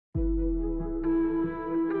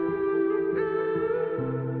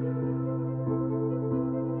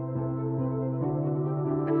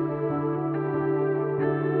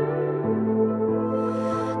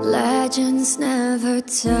Legends never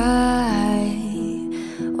die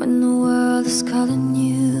when the world is calling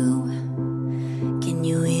you. Can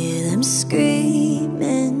you hear them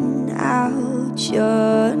screaming out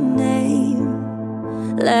your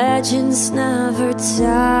name? Legends never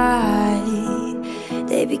die,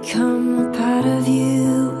 they become a part of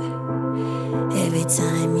you. Every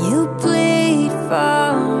time you bleed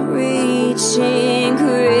for reaching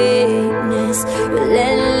greatness,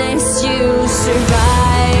 relentless you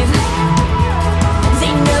survive.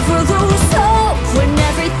 They never lose hope when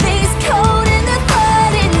everything's cold and the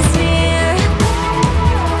blood is near.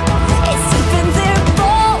 It's deep in their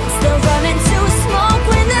bones, they'll run into smoke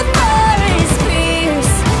when the fire is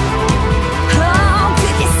fierce. Oh,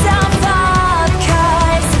 pick yourself up,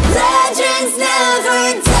 'cause legends never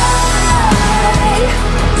die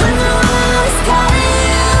when the world is calling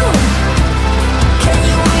you. Can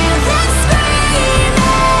you hear them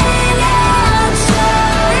screaming out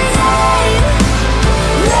your name?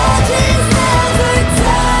 Legends never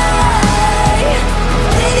die,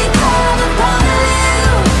 they become a part of you.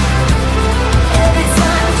 Every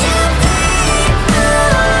time you bleed through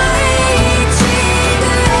reaching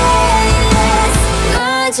greatness,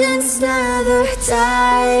 legends never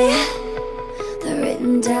die, they're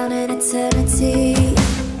written down in eternity.